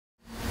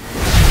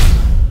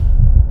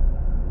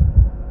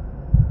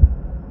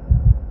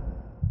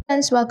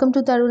Friends, welcome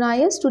to Tarun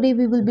IAS. Today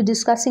we will be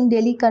discussing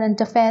daily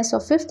current affairs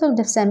of 5th of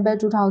December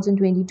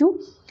 2022.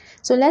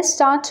 So let's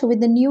start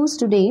with the news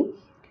today.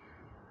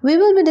 We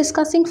will be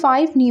discussing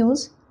 5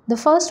 news. The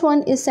first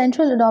one is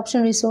Central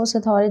Adoption Resource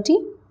Authority.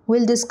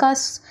 We'll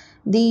discuss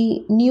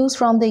the news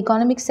from the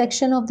economic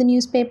section of the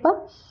newspaper.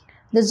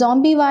 The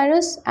zombie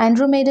virus,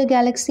 Andromeda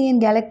galaxy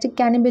and galactic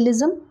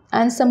cannibalism,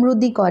 and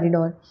Samruddhi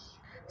corridor.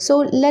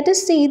 So let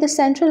us see the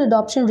Central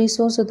Adoption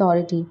Resource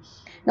Authority.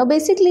 Now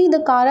basically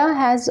the CARA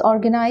has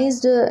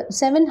organized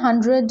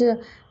 700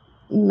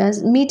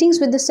 meetings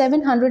with the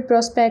 700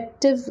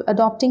 prospective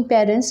adopting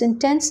parents in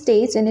 10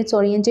 states in its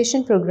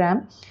orientation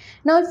program.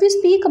 Now if we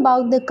speak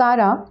about the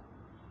CARA,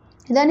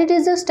 then it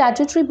is a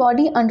statutory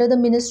body under the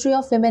Ministry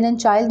of Women and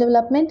Child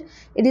Development.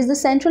 It is the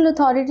central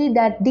authority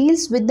that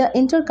deals with the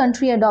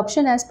inter-country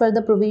adoption as per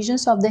the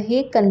provisions of the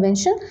Hague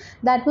Convention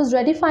that was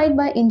ratified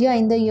by India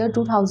in the year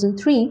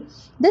 2003.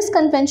 This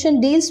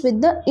convention deals with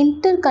the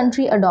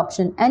inter-country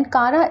adoption, and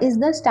CARA is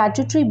the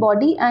statutory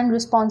body and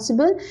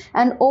responsible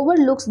and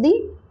overlooks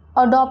the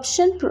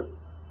adoption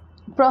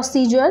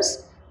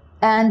procedures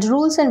and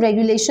rules and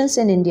regulations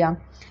in India.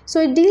 So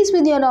it deals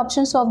with the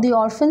adoptions of the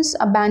orphans,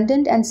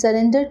 abandoned and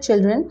surrendered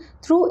children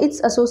through its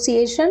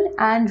association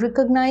and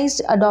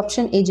recognized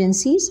adoption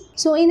agencies.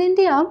 So in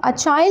India, a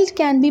child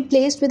can be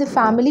placed with a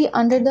family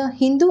under the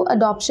Hindu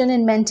Adoption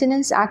and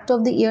Maintenance Act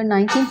of the year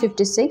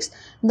 1956,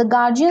 the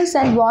Guardians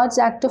and Wards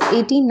Act of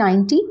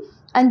 1890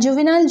 and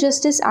Juvenile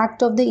Justice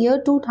Act of the year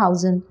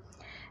 2000.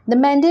 The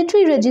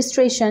mandatory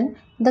registration,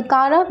 the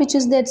CARA, which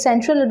is the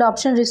Central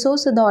Adoption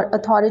Resource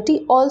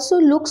Authority, also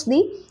looks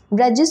the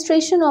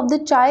registration of the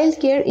child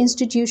care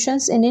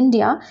institutions in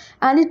India,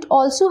 and it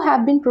also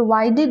have been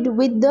provided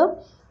with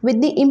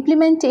the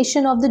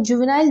implementation of the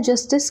Juvenile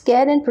Justice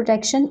Care and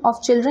Protection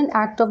of Children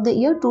Act of the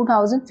year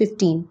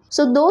 2015.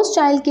 So those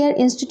child care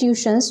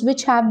institutions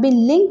which have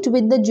been linked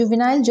with the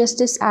Juvenile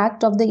Justice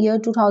Act of the year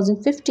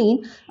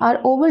 2015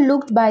 are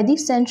overlooked by the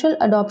Central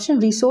Adoption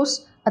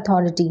Resource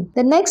Authority.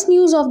 The next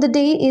news of the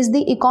day is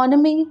the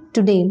economy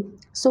today.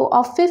 So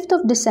of 5th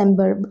of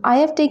December, I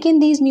have taken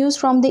these news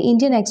from the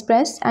Indian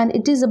Express, and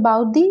it is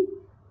about the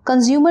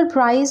Consumer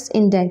Price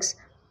Index.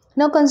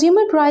 Now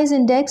Consumer Price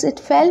Index, it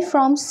fell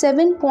from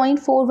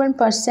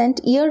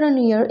 7.41% year on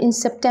year in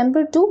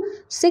September to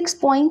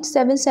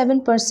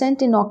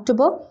 6.77% in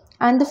October,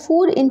 and the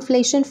food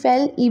inflation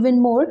fell even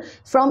more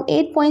from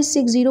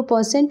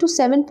 8.60% to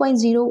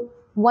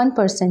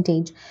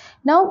 7.01%.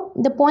 Now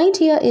the point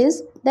here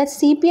is that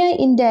CPI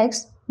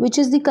index, which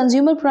is the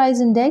Consumer Price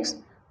Index,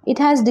 it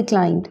has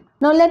declined.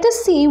 Now let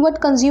us see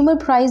what Consumer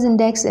Price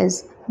Index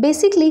is.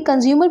 Basically,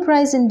 Consumer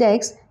Price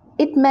Index,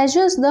 it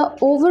measures the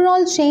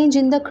overall change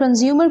in the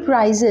consumer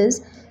prices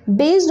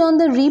based on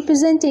the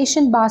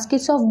representation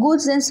baskets of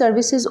goods and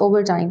services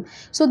over time.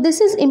 So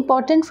this is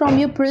important from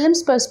your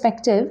prelims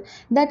perspective,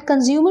 that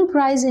Consumer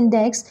Price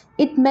Index,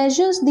 it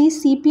measures the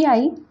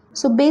CPI.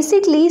 So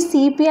basically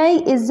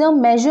CPI is a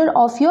measure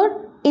of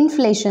your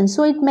inflation.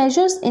 So it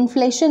measures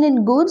inflation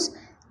in goods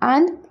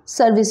and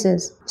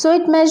services. So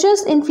it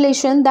measures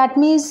inflation, that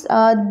means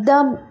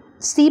the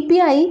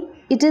CPI,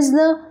 it is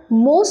the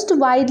most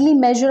widely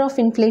measure of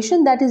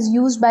inflation that is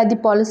used by the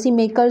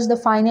policymakers, the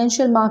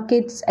financial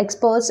markets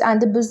experts and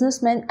the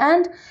businessmen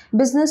and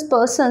business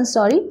persons,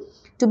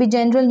 to be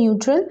gender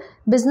neutral,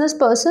 business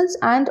persons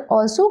and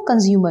also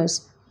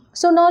consumers.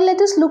 So now let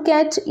us look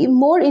at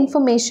more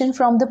information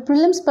from the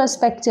prelims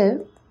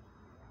perspective.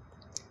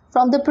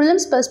 From the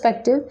prelims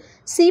perspective,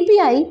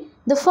 CPI,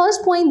 the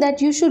first point that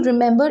you should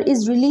remember,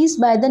 is released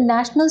by the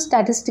National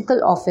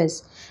Statistical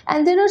Office,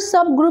 and there are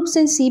subgroups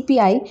in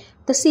CPI.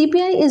 The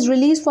CPI is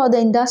released for the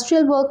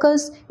industrial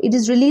workers, it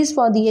is released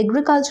for the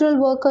agricultural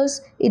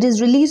workers, it is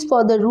released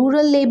for the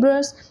rural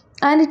laborers,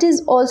 and it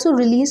is also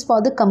released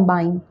for the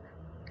combined.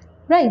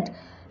 Right.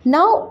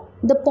 Now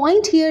the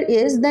point here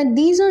is that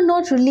these are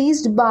not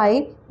released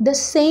by the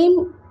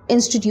same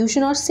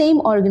institution or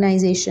same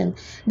organization.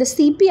 The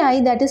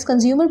CPI, that is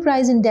Consumer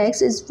Price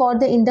Index, is for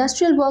the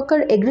industrial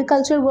worker,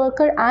 agriculture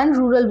worker and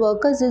rural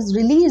workers, is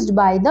released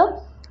by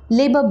the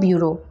Labor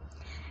Bureau,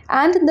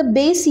 and the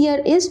base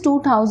year is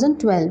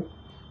 2012.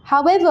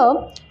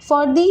 However,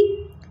 for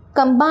the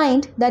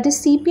combined, that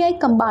is CPI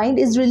combined,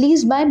 is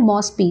released by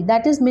MOSPI,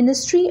 that is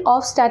Ministry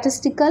of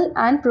Statistical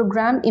and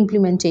Program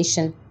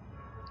Implementation.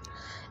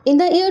 In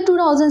the year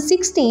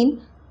 2016,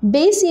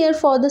 base year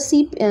for the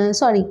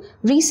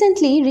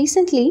recently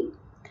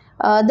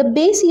the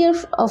base year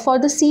for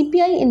the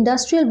CPI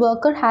industrial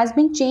worker has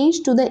been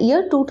changed to the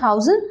year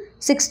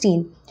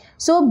 2016.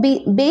 So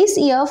base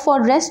year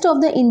for rest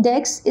of the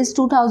index is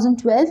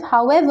 2012.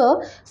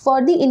 However,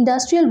 for the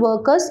industrial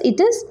workers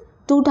it is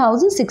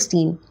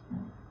 2016.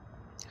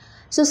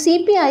 So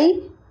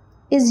CPI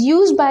is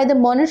used by the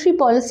Monetary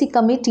Policy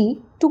Committee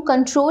to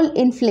control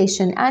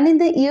inflation, and in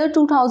the year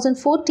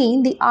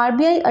 2014 the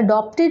RBI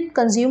adopted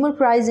Consumer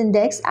Price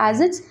Index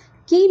as its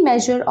key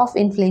measure of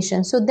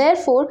inflation. So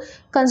therefore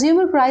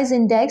Consumer Price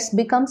Index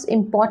becomes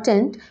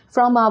important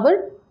from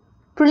our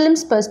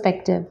prelims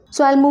perspective.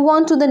 So I'll move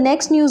on to the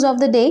next news of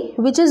the day,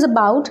 which is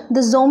about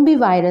the zombie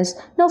virus.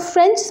 Now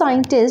French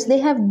scientists, they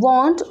have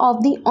warned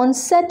of the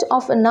onset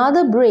of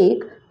another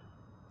outbreak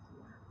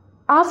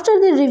after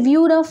they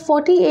reviewed a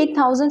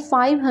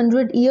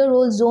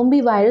 48,500-year-old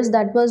zombie virus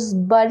that was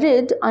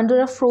buried under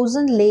a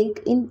frozen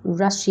lake in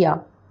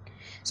Russia.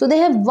 So they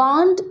have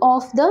warned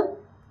of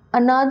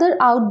another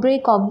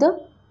outbreak of the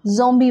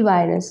zombie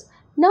virus.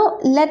 Now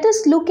let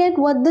us look at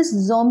what this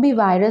zombie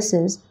virus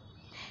is.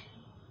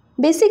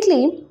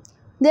 Basically,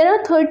 there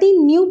are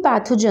 13 new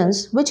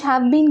pathogens which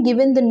have been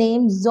given the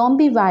name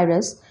zombie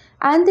virus,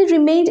 and they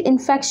remained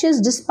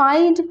infectious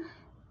despite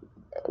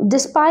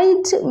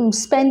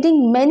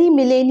spending many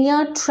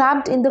millennia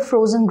trapped in the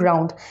frozen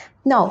ground.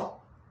 Now,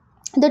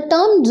 the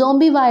term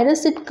zombie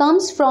virus, it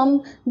comes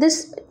from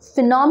this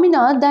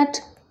phenomena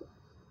that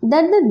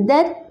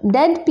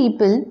dead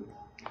people,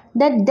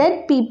 they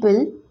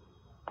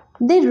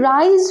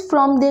rise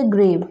from their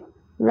grave.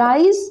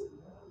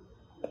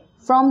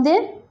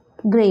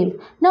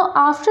 Now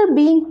after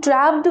being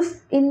trapped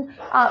in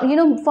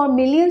for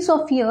millions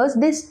of years,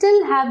 they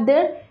still have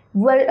their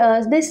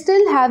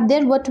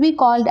what we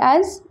called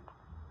as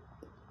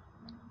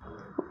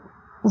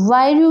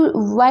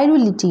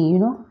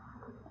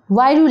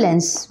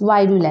virulence.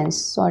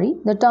 Sorry,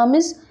 the term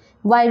is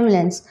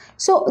virulence.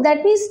 So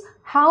that means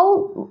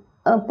how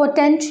the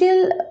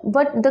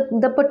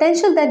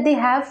potential that they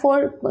have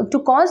to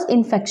cause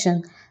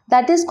infection,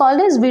 that is called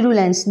as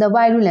virulence.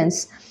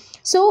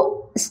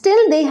 So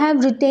still they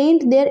have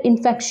retained their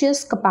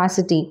infectious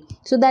capacity.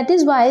 So that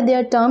is why they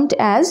are termed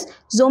as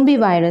zombie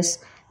virus.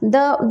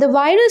 The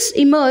virus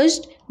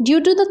emerged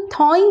due to the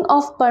thawing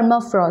of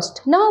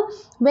permafrost. Now,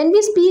 when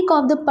we speak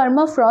of the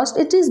permafrost,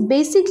 it is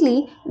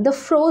basically the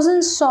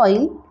frozen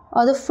soil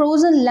or the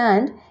frozen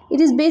land. It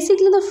is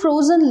basically the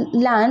frozen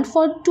land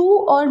for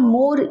 2 or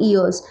more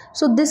years.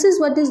 So this is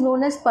what is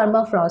known as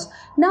permafrost.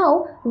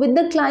 Now, with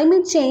the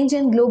climate change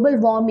and global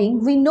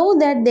warming, we know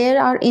that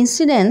there are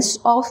incidents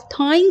of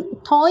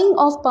thawing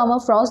of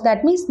permafrost.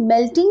 That means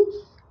melting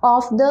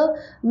of the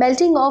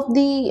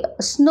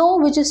snow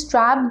which is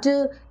trapped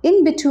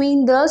in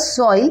between the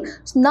soil.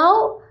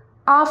 Now,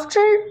 after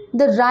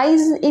the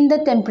rise in the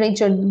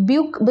temperature,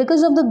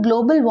 because of the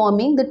global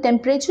warming, the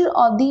temperature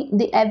of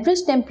the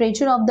average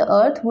temperature of the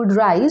earth would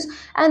rise,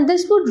 and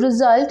this would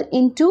result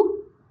into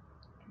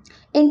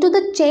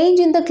the change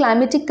in the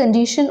climatic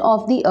condition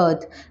of the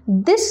earth.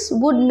 This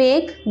would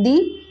make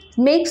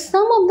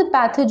some of the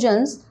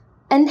pathogens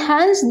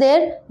enhance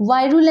their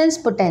virulence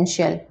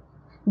potential,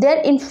 their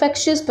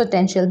infectious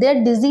potential,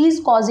 their disease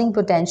causing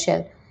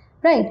potential.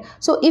 Right.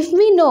 So if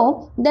we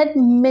know that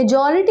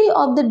majority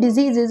of the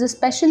diseases,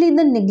 especially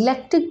the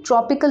neglected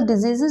tropical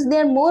diseases, they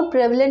are more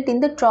prevalent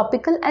in the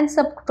tropical and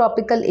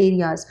subtropical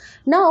areas.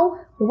 Now,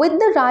 with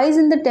the rise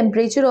in the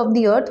temperature of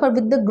the earth, or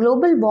with the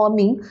global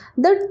warming,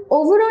 the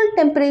overall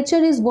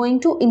temperature is going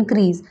to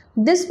increase.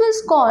 This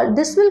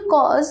will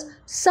cause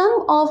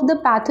some of the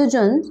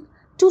pathogens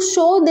to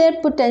show their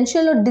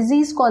potential or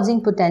disease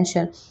causing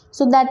potential.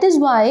 So that is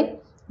why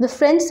the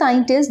French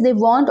scientists, they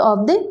warned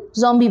of the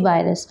zombie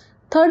virus.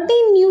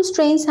 13 new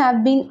strains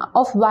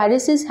of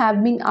viruses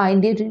have been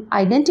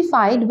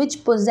identified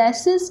which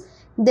possesses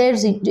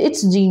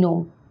its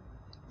genome.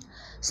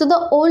 So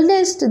the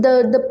oldest,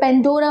 the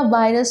Pandora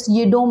virus,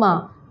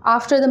 Yedoma,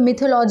 after the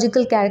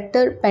mythological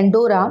character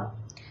Pandora.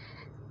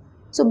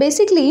 So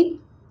basically,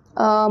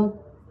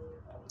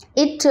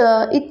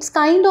 it's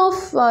kind of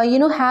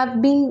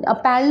a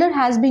parallel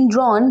has been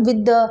drawn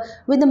with the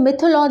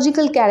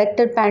mythological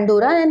character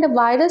Pandora, and a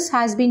virus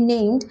has been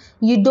named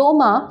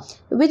Yedoma,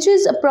 which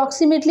is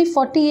approximately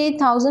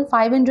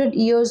 48,500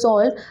 years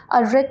old,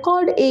 a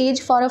record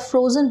age for a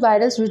frozen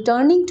virus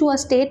returning to a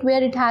state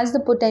where it has the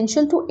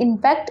potential to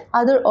infect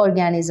other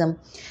organisms.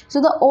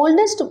 So the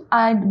oldest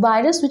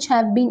virus which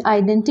have been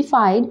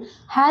identified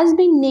has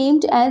been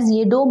named as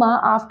Yedoma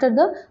after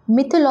the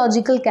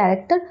mythological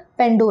character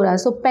Pandora.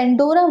 So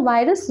Pandora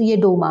virus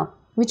Yedoma,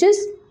 which is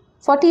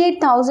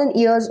 48,000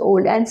 years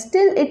old, and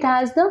still it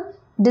has the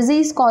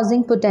disease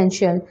causing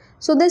potential.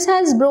 So this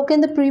has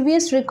broken the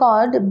previous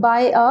record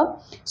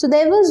so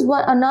there was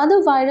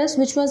another virus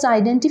which was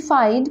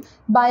identified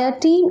by a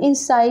team in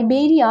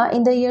Siberia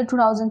in the year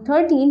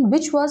 2013,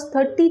 which was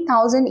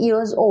 30,000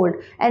 years old,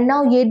 and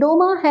now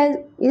Yedoma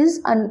is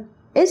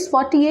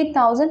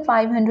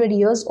 48,500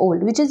 years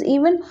old, which is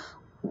even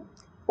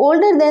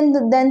older than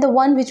the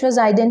one which was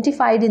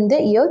identified in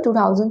the year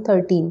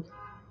 2013.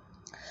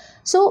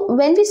 So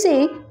when we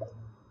say,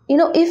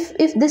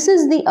 if this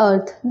is the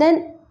earth,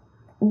 then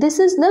this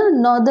is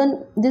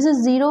this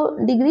is 0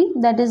 degree,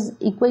 that is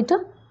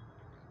equator.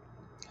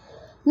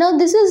 Now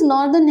this is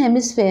northern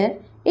hemisphere.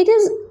 It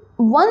is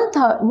one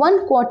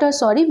quarter,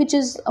 which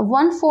is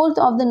 1/4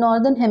 of the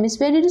northern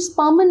hemisphere. It is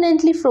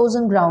permanently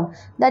frozen ground.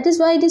 That is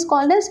why it is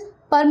called as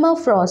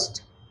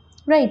permafrost.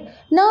 Right.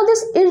 Now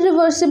this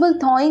irreversible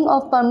thawing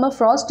of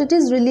permafrost, it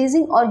is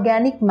releasing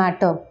organic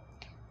matter,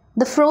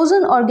 the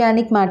frozen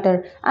organic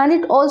matter, and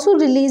it also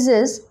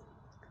releases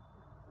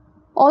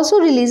also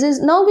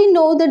releases, now we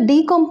know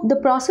the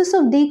process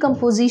of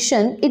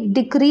decomposition, it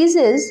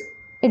decreases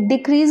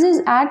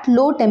at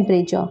low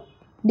temperature,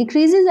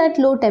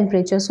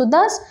 so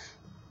thus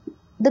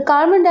the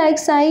carbon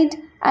dioxide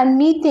and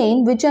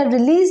methane which are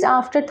released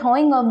after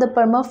thawing of the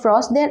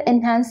permafrost, they are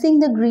enhancing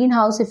the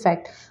greenhouse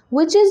effect,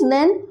 which is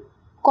then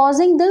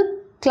causing the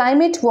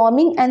climate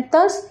warming and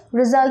thus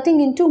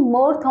resulting into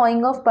more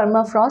thawing of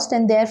permafrost,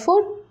 and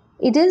therefore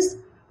it is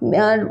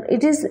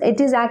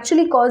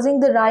actually causing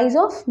the rise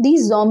of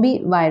these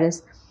zombie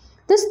virus.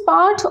 This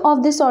part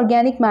of this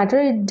organic matter,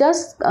 it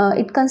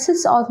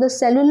consists of the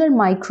cellular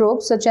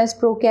microbes such as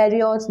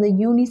prokaryotes, the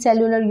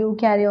unicellular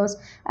eukaryotes,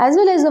 as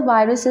well as the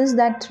viruses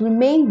that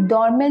remain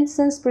dormant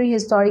since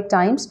prehistoric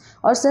times,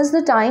 or since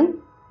the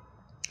time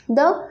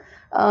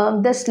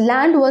this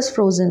land was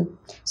frozen.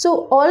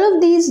 So all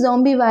of these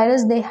zombie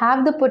virus, they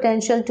have the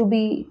potential to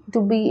be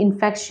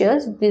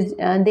infectious.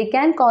 They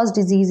can cause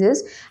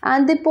diseases,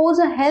 and they pose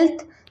a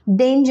health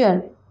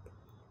danger.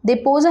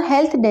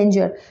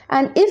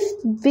 And if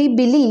we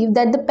believe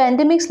that the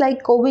pandemics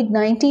like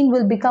COVID-19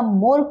 will become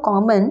more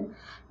common,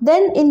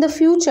 then in the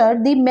future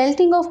the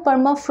melting of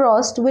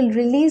permafrost will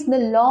release the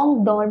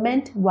long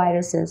dormant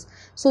viruses.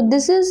 So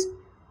this is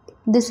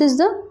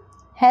the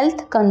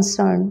health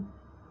concern.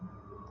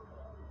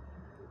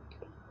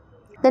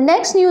 The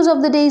next news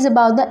of the day is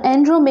about the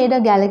Andromeda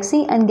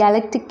galaxy and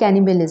galactic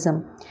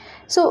cannibalism.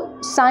 So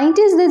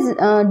scientists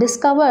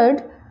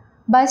discovered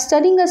by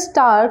studying a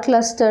star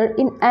cluster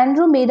in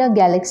Andromeda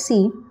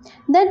galaxy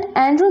that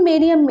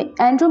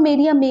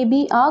Andromeda may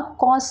be a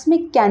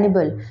cosmic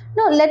cannibal.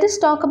 Now let us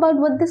talk about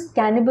what this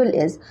cannibal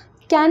is.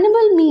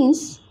 Cannibal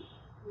means,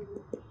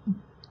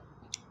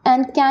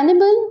 and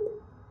cannibal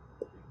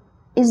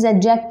is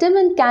adjective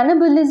and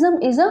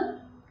cannibalism is a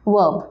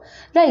verb,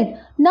 right?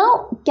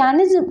 Now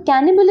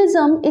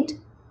cannibalism, it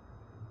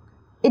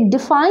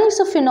defines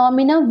a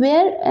phenomena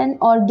where an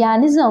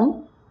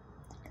organism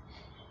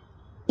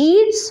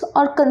eats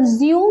or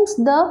consumes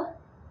the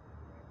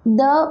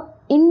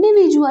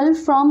individual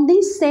from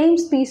the same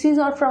species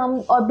or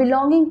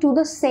belonging to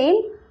the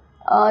same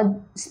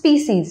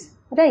species,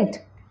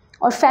 right,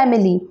 or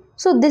family.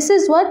 So this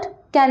is what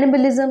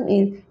cannibalism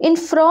is. In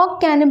frog,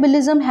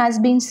 cannibalism has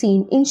been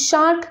seen. In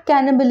shark,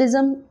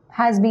 cannibalism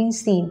has been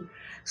seen.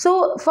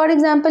 So for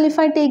example, if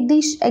I take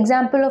the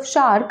example of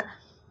shark,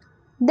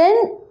 then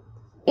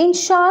in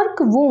shark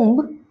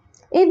womb,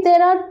 if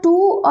there are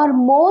two or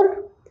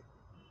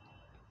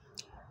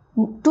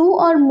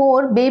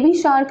more baby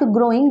shark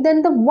growing,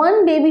 then the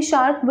one baby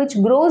shark which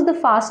grows the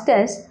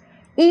fastest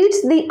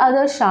eats the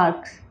other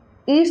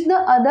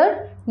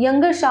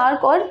younger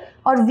shark or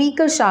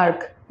weaker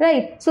shark,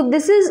 right? So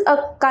this is a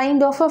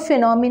kind of a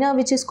phenomena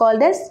which is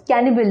called as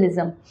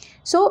cannibalism.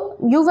 So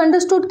you've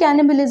understood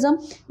cannibalism.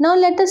 Now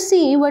let us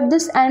see what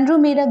this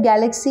Andromeda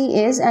galaxy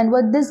is and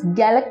what this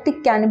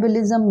galactic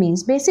cannibalism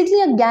means.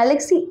 Basically, a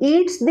galaxy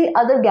eats the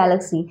other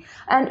galaxy,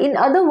 and in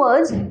other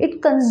words,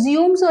 it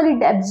consumes or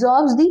it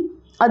absorbs the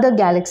other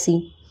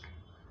galaxy.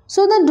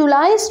 So the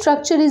Dulai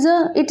structure is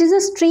a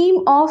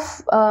stream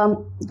of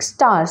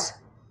stars.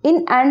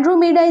 In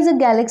Andromeda is a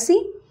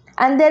galaxy,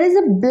 and there is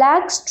a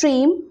black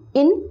stream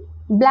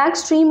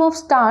of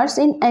stars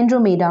in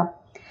Andromeda.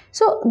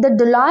 So the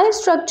Dulai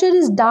structure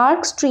is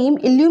dark stream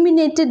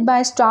illuminated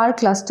by star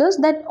clusters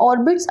that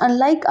orbits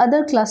unlike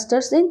other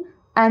clusters in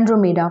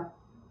Andromeda,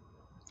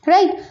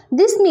 right?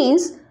 This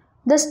means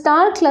the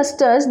star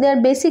clusters, they are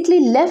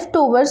basically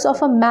leftovers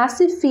of a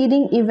massive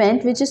feeding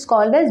event which is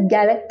called as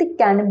galactic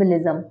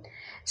cannibalism.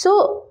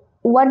 So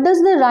what does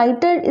the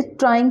writer is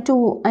trying to,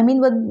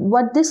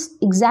 what this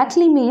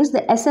exactly means,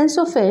 the essence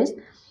of it,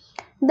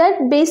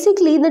 that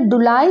basically the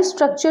Dulai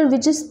structure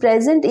which is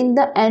present in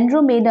the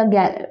Andromeda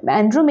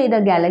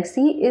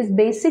galaxy is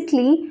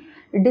basically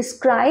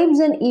describes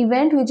an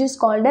event which is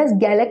called as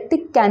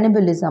galactic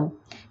cannibalism.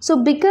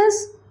 So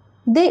because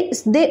they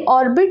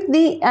orbit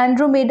the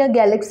Andromeda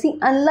galaxy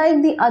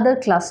unlike the other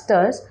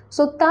clusters,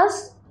 so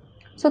thus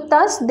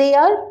they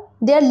are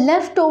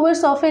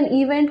leftovers of an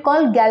event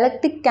called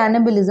galactic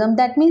cannibalism.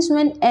 That means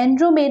when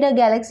Andromeda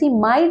galaxy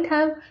might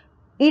have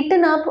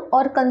eaten up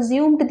or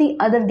consumed the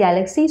other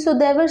galaxy, so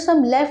there were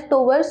some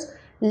leftovers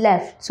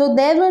left. So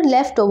there were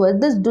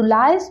leftovers. This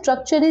Dulai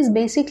structure is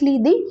basically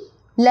the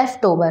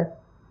leftover.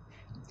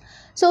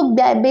 So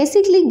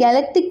basically,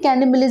 galactic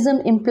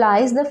cannibalism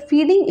implies the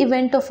feeding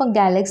event of a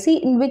galaxy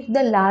in which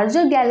the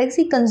larger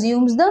galaxy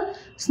consumes the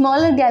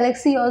smaller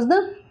galaxy or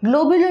the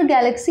globular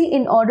galaxy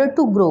in order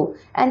to grow.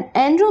 And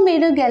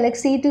Andromeda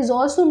galaxy, it is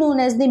also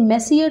known as the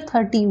Messier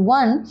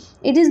 31.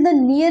 It is the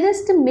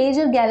nearest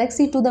major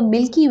galaxy to the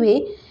Milky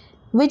Way,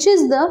 which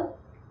is our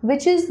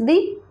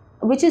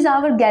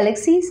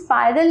galaxy,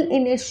 spiral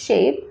in its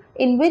shape,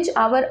 in which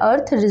our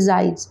Earth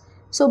resides.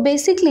 So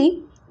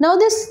basically, now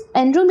this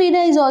Andromeda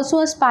is also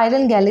a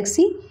spiral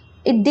galaxy.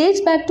 It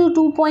dates back to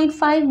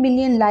 2.5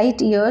 million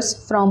light years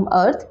from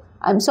Earth.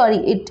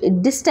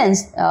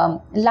 Distance.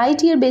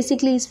 Light year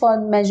basically is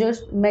for measure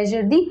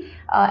the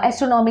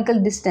astronomical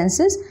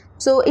distances.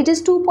 So it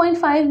is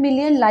 2.5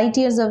 million light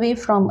years away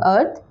from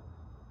Earth.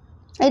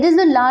 It is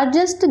the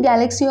largest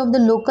galaxy of the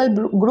local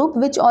group,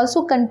 which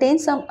also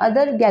contains some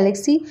other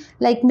galaxy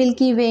like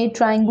Milky Way,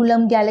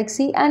 Triangulum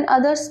galaxy and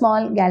other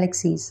small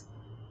galaxies.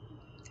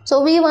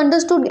 So we've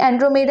understood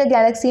Andromeda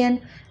galaxy,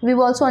 and we've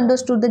also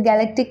understood the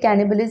galactic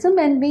cannibalism,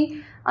 and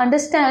we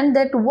understand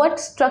that what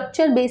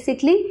structure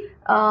basically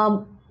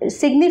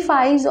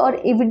signifies or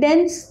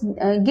evidence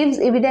gives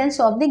evidence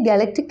of the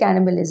galactic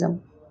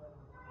cannibalism.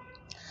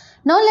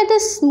 Now let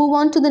us move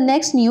on to the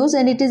next news,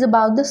 and it is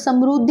about the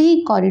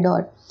Samruddhi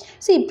corridor.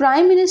 See,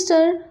 Prime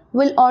Minister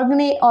will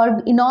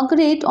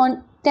inaugurate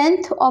on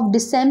 11th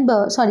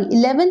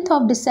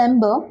of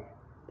December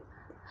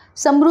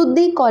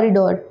Samruddhi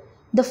corridor.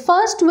 The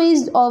first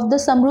phase of the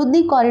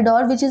Samruddhi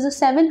corridor, which is a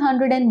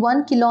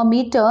 701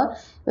 kilometer,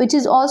 which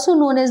is also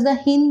known as the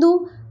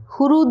Hindu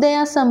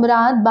Hrudaya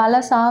Samrat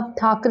Balasaheb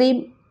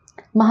Thackeray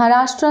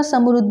Maharashtra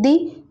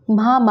Samruddhi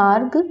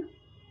Mahamarg.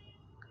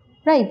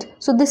 Right,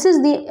 so this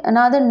is the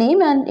another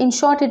name, and in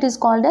short it is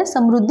called as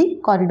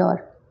Samruddhi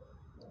corridor.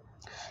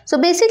 So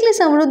basically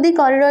Samruddhi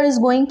corridor is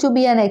going to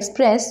be an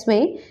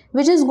expressway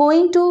which is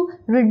going to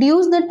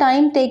reduce the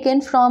time taken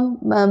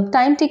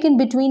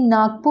between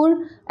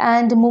Nagpur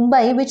and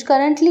Mumbai, which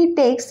currently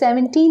takes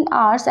 17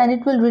 hours, and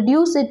it will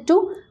reduce it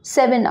to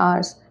 7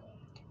 hours.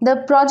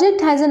 The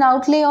project has an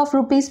outlay of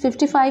rupees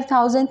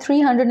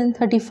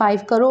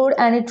 55,335 crore,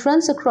 and it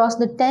runs across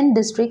the 10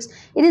 districts.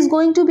 It is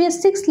going to be a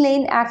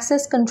 6-lane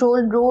access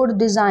controlled road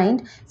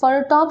designed for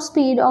a top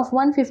speed of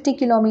 150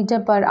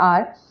 km per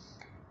hour.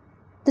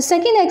 The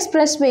second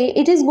expressway,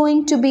 it is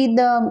going to be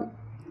the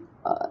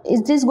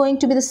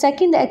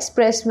second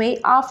expressway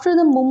after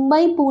the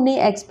Mumbai-Pune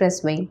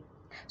expressway.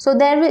 So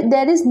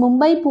there is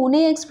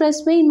Mumbai-Pune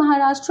expressway in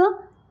Maharashtra,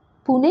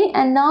 Pune,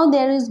 and now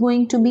there is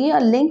going to be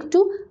a link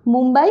to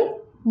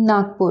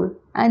Mumbai-Nagpur,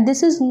 and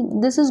this is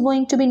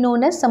going to be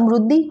known as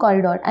Samruddhi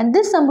corridor, and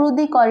this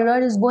Samruddhi corridor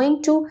is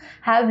going to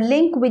have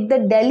link with the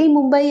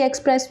Delhi-Mumbai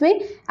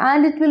expressway,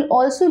 and it will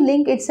also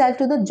link itself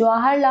to the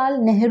Jawaharlal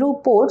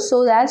Nehru port,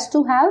 so as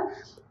to have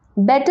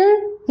better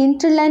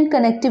hinterland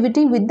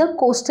connectivity with the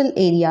coastal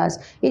areas.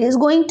 It is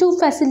going to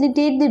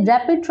facilitate the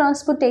rapid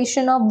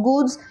transportation of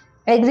goods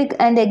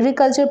and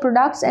agriculture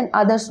products and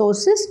other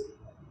sources.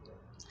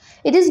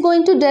 It is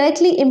going to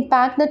directly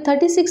impact the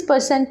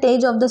 36%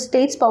 of the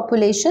state's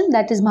population,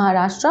 that is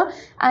Maharashtra,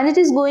 and it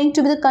is going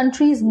to be the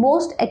country's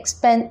most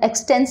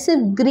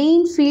extensive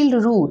greenfield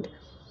route.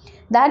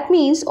 That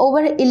means over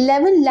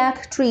 11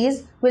 lakh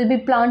trees will be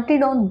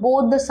planted on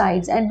both the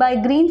sides, and by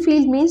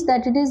greenfield means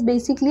that it is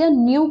basically a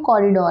new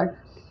corridor.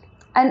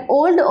 An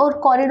old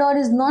corridor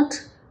is not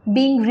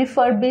being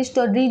refurbished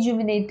or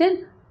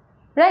rejuvenated,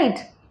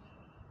 right?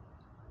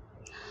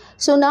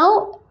 So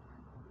now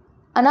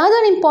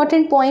another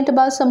important point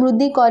about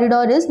Samruddhi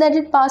corridor is that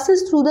it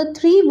passes through the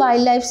 3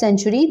 wildlife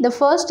sanctuary. The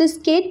first is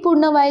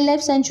Ketpurna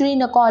Wildlife Sanctuary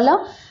in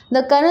Akola,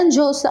 the Karan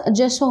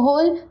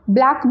Jasohol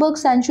Blackbuck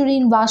Sanctuary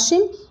in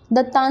Washim,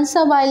 the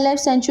Tansa Wildlife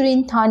Sanctuary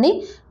in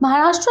Thane.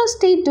 Maharashtra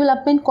State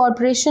Development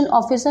Corporation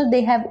officer,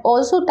 they have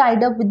also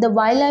tied up with the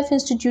Wildlife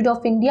Institute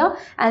of India,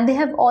 and they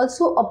have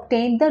also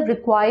obtained the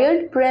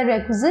required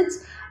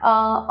prerequisites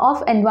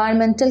of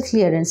environmental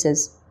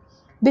clearances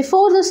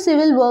before the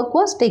civil work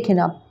was taken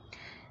up.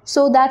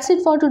 So that's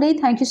it for today.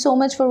 Thank you so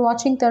much for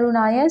watching Tarun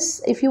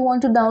IAS. If you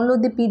want to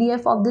download the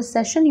PDF of this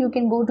session, you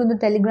can go to the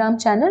Telegram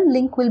channel.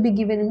 Link will be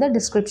given in the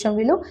description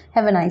below.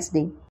 Have a nice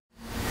day.